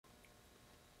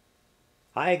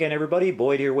Hi again, everybody.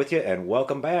 Boyd here with you, and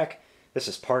welcome back. This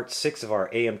is part 6 of our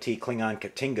AMT Klingon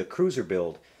Katinga cruiser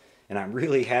build, and I'm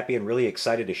really happy and really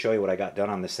excited to show you what I got done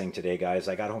on this thing today, guys.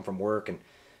 I got home from work and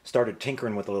started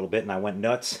tinkering with it a little bit, and I went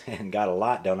nuts and got a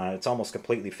lot done on it. It's almost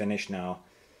completely finished now.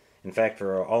 In fact,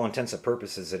 for all intents and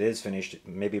purposes, it is finished,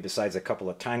 maybe besides a couple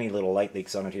of tiny little light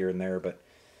leaks on it here and there, but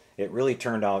it really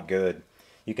turned out good.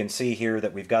 You can see here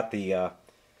that we've got the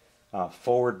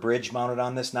forward bridge mounted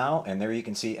on this now, and there you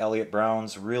can see Eliot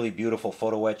Brown's really beautiful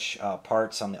photo etch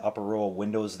parts on the upper row of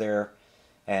windows there.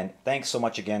 And thanks so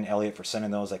much again, Eliot, for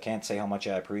sending those. I can't say how much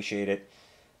I appreciate it.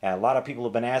 And a lot of people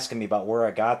have been asking me about where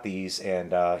I got these,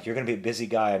 and you're going to be a busy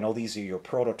guy. I know these are your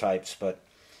prototypes, but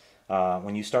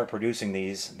when you start producing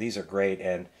these are great,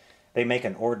 and they make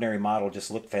an ordinary model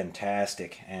just look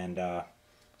fantastic. And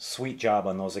sweet job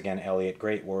on those again, Eliot.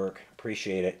 Great work.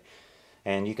 Appreciate it.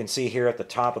 And you can see here at the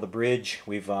top of the bridge,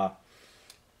 we've got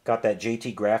that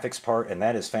JT Graphics part, and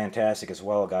that is fantastic as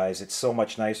well, guys. It's so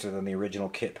much nicer than the original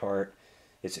kit part.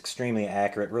 It's extremely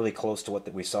accurate, really close to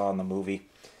what we saw in the movie.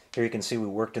 Here you can see we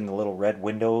worked in the little red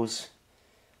windows.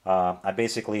 I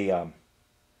basically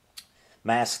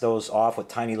masked those off with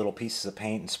tiny little pieces of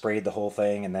paint and sprayed the whole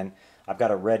thing, and then I've got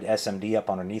a red SMD up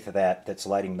underneath of that that's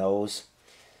lighting those.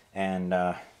 And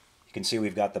you can see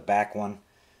we've got the back one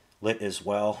lit as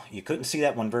well. You couldn't see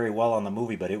that one very well on the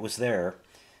movie, but it was there.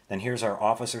 Then here's our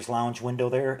officer's lounge window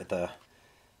there at the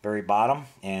very bottom,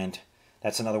 and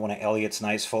that's another one of Eliot's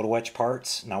nice photo etch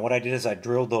parts. Now what I did is I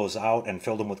drilled those out and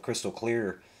filled them with crystal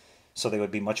clear so they would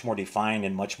be much more defined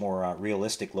and much more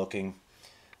realistic looking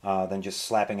than just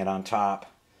slapping it on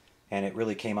top. And it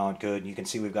really came out good. You can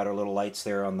see we've got our little lights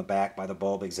there on the back by the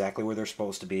bulb exactly where they're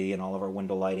supposed to be, and all of our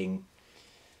window lighting.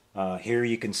 Here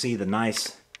you can see the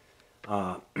nice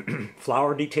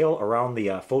flower detail around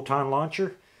the photon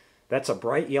launcher. That's a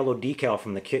bright yellow decal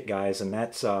from the kit, guys, and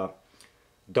that's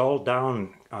dulled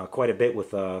down quite a bit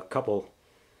with a couple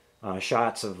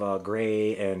shots of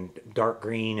gray and dark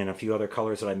green and a few other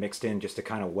colors that I mixed in just to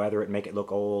kind of weather it and make it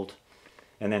look old.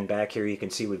 And then back here you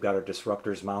can see we've got our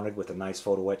disruptors mounted with a nice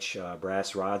photo etch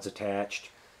brass rods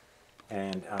attached,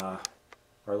 and our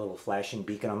little flashing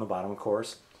beacon on the bottom, of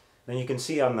course. Then you can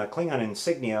see on the Klingon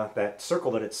insignia, that circle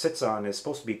that it sits on is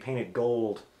supposed to be painted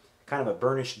gold, kind of a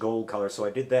burnished gold color. So I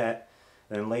did that,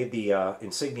 and then laid the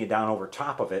insignia down over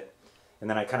top of it, and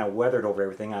then I kind of weathered over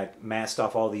everything. I masked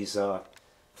off all these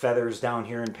feathers down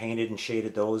here and painted and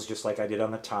shaded those just like I did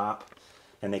on the top,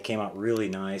 and they came out really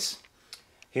nice.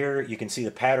 Here you can see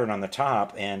the pattern on the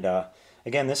top, and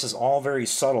again, this is all very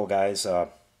subtle, guys.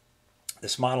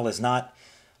 This model is not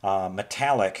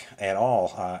metallic at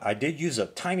all. I did use a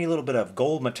tiny little bit of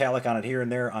gold metallic on it here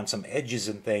and there on some edges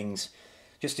and things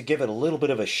just to give it a little bit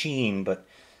of a sheen, but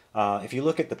if you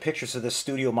look at the pictures of this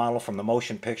studio model from the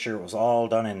motion picture, it was all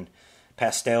done in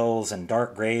pastels and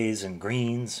dark grays and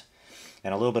greens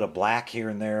and a little bit of black here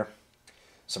and there,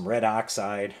 some red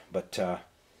oxide, but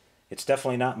it's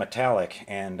definitely not metallic.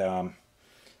 And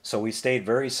so we stayed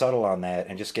very subtle on that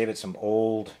and just gave it some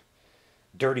old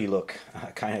dirty look,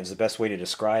 kind of is the best way to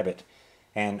describe it.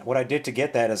 And what I did to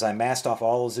get that is I masked off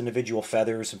all those individual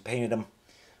feathers and painted them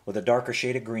with a darker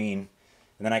shade of green,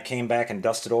 and then I came back and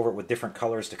dusted over it with different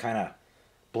colors to kind of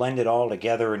blend it all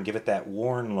together and give it that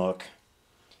worn look.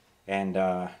 And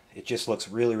it just looks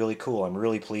really, really cool. I'm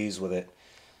really pleased with it.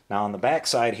 Now on the back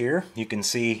side here, you can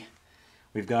see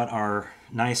we've got our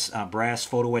nice brass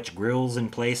photo etch grills in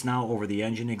place now over the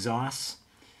engine exhausts.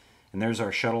 And there's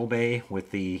our shuttle bay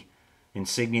with the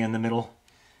insignia in the middle,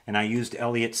 and I used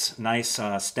Eliot's nice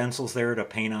stencils there to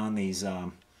paint on these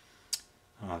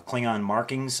Klingon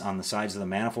markings on the sides of the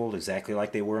manifold exactly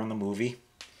like they were in the movie,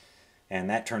 and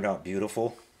that turned out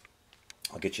beautiful.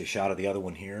 I'll get you a shot of the other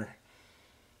one here,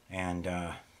 and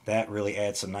that really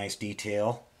adds some nice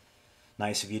detail.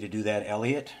 Nice of you to do that,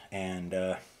 Eliot,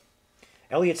 and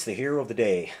Eliot's the hero of the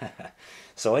day.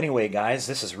 So anyway, guys,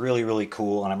 this is really, really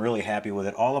cool, and I'm really happy with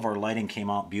it. All of our lighting came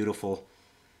out beautiful.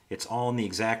 It's all in the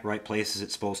exact right places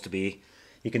it's supposed to be.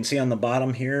 You can see on the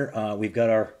bottom here, we've got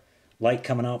our light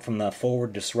coming out from the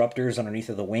forward disruptors underneath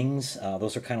of the wings.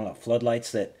 Those are kind of like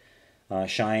floodlights that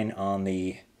shine on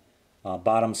the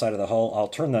bottom side of the hull. I'll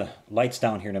turn the lights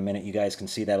down here in a minute. You guys can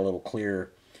see that a little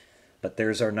clearer. But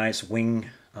there's our nice wing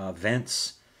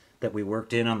vents that we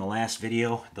worked in on the last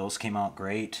video. Those came out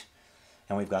great.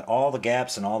 And we've got all the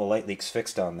gaps and all the light leaks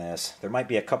fixed on this. There might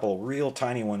be a couple real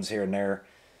tiny ones here and there,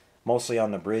 mostly on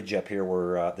the bridge up here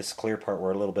where this clear part where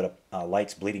a little bit of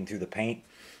light's bleeding through the paint,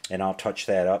 and I'll touch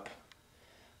that up.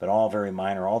 But all very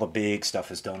minor. All the big stuff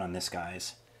is done on this,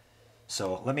 guys.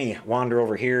 So let me wander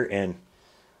over here and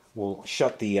we'll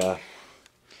shut the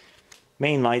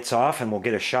main lights off, and we'll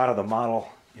get a shot of the model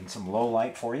in some low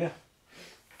light for you.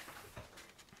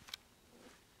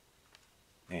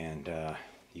 And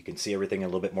you can see everything in a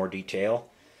little bit more detail.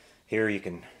 Here you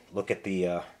can look at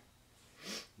the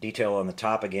detail on the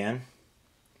top again.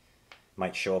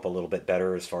 Might show up a little bit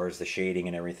better as far as the shading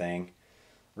and everything.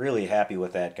 Really happy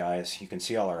with that, guys. You can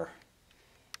see all our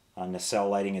nacelle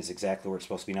lighting is exactly where it's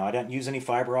supposed to be. Now, I didn't use any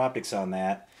fiber optics on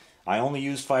that. I only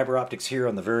used fiber optics here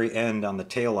on the very end on the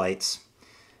tail lights.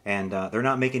 And they're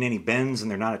not making any bends and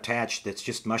they're not attached. It's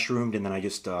just mushroomed, and then I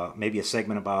just maybe a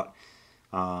segment about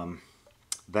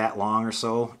that long or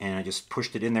so, and I just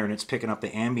pushed it in there, and it's picking up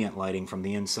the ambient lighting from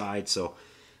the inside, so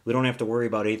we don't have to worry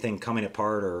about anything coming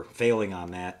apart or failing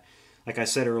on that. Like I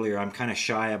said earlier, I'm kind of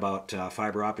shy about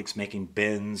fiber optics making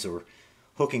bends or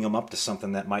hooking them up to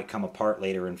something that might come apart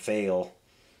later and fail.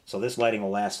 So this lighting will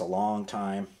last a long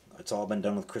time. It's all been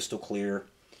done with crystal clear,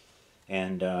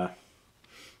 and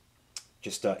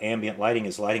just ambient lighting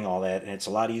is lighting all that, and it's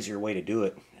a lot easier way to do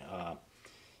it. You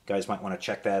guys might want to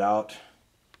check that out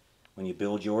when you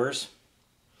build yours.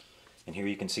 And here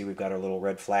you can see we've got our little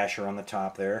red flasher on the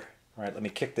top there. All right, let me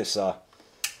kick this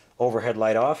overhead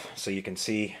light off so you can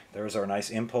see there's our nice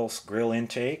impulse grill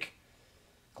intake,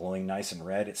 glowing nice and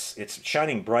red. It's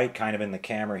shining bright kind of in the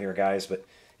camera here, guys, but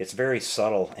it's very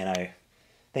subtle, and I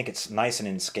think it's nice and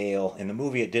in scale. In the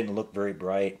movie it didn't look very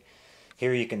bright.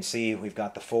 Here you can see we've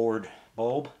got the forward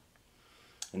bulb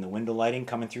and the window lighting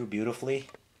coming through beautifully.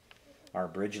 Our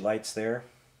bridge lights there.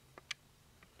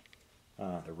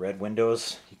 The red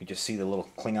windows. You can just see the little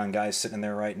Klingon guys sitting in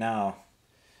there right now,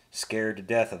 scared to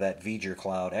death of that V'ger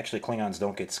cloud. Actually, Klingons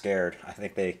don't get scared. I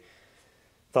think they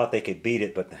thought they could beat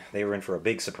it, but they were in for a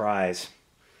big surprise.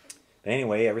 But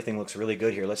anyway, everything looks really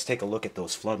good here. Let's take a look at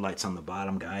those floodlights on the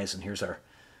bottom, guys. And here's our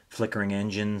flickering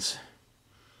engines.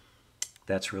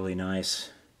 That's really nice.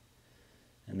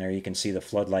 And there you can see the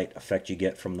floodlight effect you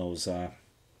get from those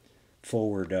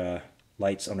forward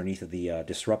lights underneath of the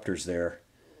disruptors there.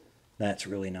 That's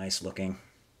really nice looking.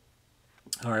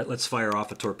 All right, let's fire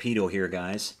off a torpedo here,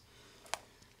 guys.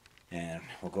 And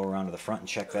we'll go around to the front and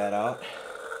check that out.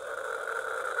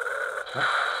 Oh,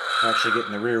 actually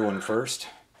getting the rear one first.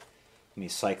 Let me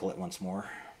cycle it once more.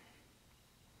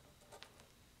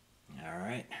 All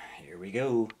right, here we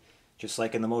go. Just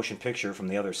like in the motion picture from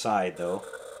the other side, though.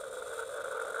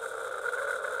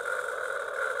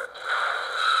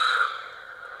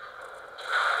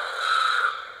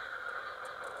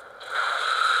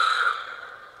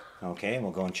 Okay,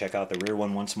 we'll go and check out the rear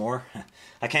one once more.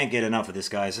 I can't get enough of this,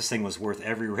 guys. This thing was worth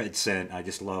every red cent. I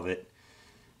just love it.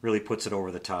 Really puts it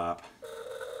over the top.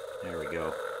 There we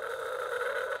go.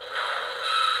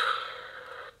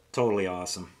 Totally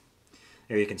awesome.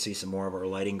 There you can see some more of our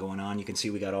lighting going on. You can see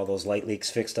we got all those light leaks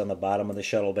fixed on the bottom of the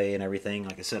shuttle bay and everything.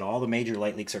 Like I said, all the major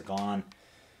light leaks are gone.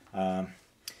 I'm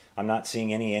not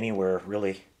seeing any anywhere,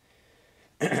 really.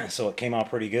 So it came out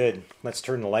pretty good. Let's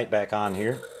turn the light back on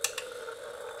here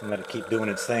and let it keep doing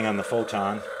its thing on the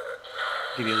photon.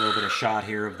 Give you a little bit of shot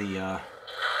here of the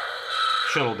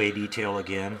shuttle bay detail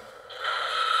again.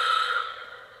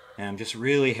 And I'm just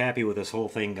really happy with this whole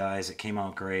thing, guys. It came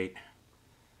out great.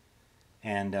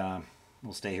 And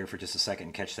we'll stay here for just a second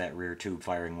and catch that rear tube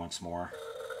firing once more.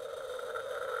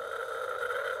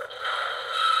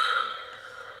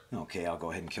 Okay, I'll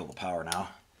go ahead and kill the power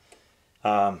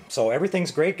now. So everything's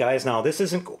great, guys. Now, this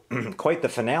isn't quite the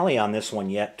finale on this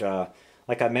one yet.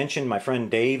 Like I mentioned, my friend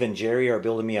Dave and Jerry are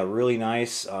building me a really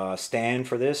nice stand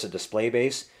for this, a display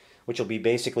base, which will be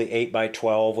basically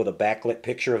 8x12 with a backlit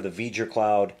picture of the V'ger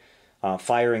cloud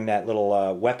firing that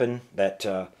little weapon,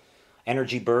 that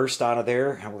energy burst out of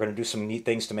there. And we're going to do some neat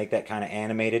things to make that kind of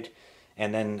animated.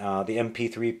 And then the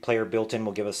MP3 player built in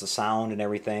will give us the sound and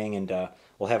everything, and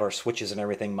we'll have our switches and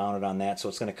everything mounted on that. So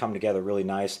it's going to come together really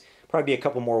nice. Probably be a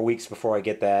couple more weeks before I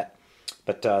get that,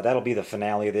 but that'll be the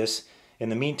finale of this. In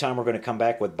the meantime, we're going to come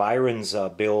back with Byron's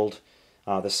build,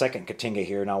 the second Katinga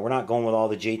here. Now, we're not going with all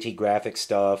the JT Graphics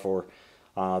stuff or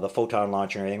the photon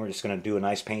launcher or anything. We're just going to do a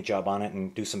nice paint job on it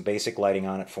and do some basic lighting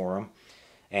on it for him.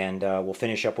 And we'll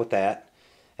finish up with that.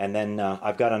 And then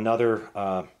I've got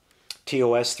another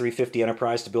TOS 350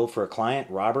 Enterprise to build for a client,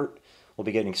 Robert. We'll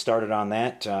be getting started on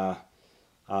that the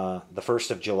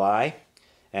 1st of July.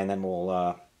 And then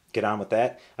we'll get on with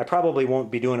that. I probably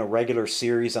won't be doing a regular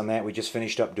series on that. We just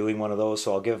finished up doing one of those,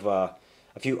 so I'll give a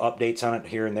few updates on it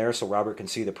here and there so Robert can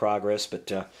see the progress. But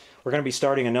we're going to be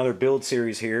starting another build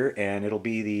series here, and it'll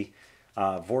be the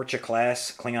Vorcha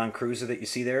class Klingon cruiser that you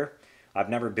see there. I've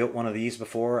never built one of these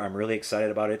before. I'm really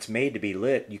excited about it. It's made to be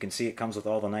lit. You can see it comes with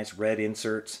all the nice red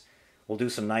inserts. We'll do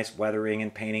some nice weathering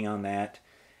and painting on that,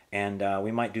 and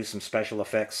we might do some special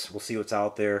effects. We'll see what's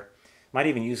out there. Might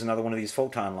even use another one of these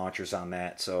photon launchers on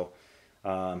that. So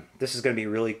this is going to be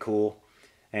really cool.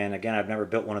 And again, I've never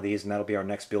built one of these, and that'll be our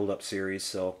next build-up series.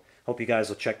 So hope you guys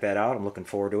will check that out. I'm looking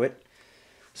forward to it.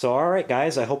 So all right,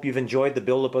 guys, I hope you've enjoyed the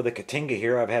build-up of the Katinga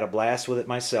here. I've had a blast with it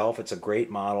myself. It's a great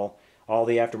model. All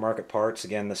the aftermarket parts,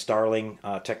 again, the Starling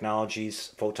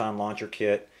Technologies photon launcher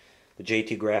kit, the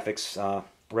JT Graphics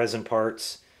resin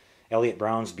parts, Eliot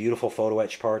Brown's beautiful photo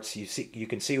etch parts. You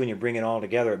can see when you bring it all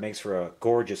together, it makes for a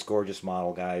gorgeous, gorgeous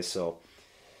model, guys. So,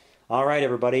 all right,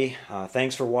 everybody.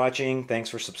 Thanks for watching. Thanks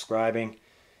for subscribing.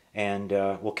 And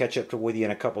we'll catch up with you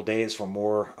in a couple days for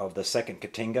more of the second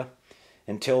Katinga.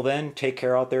 Until then, take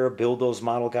care out there. Build those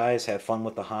model guys. Have fun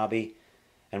with the hobby.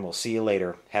 And we'll see you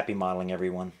later. Happy modeling,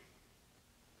 everyone.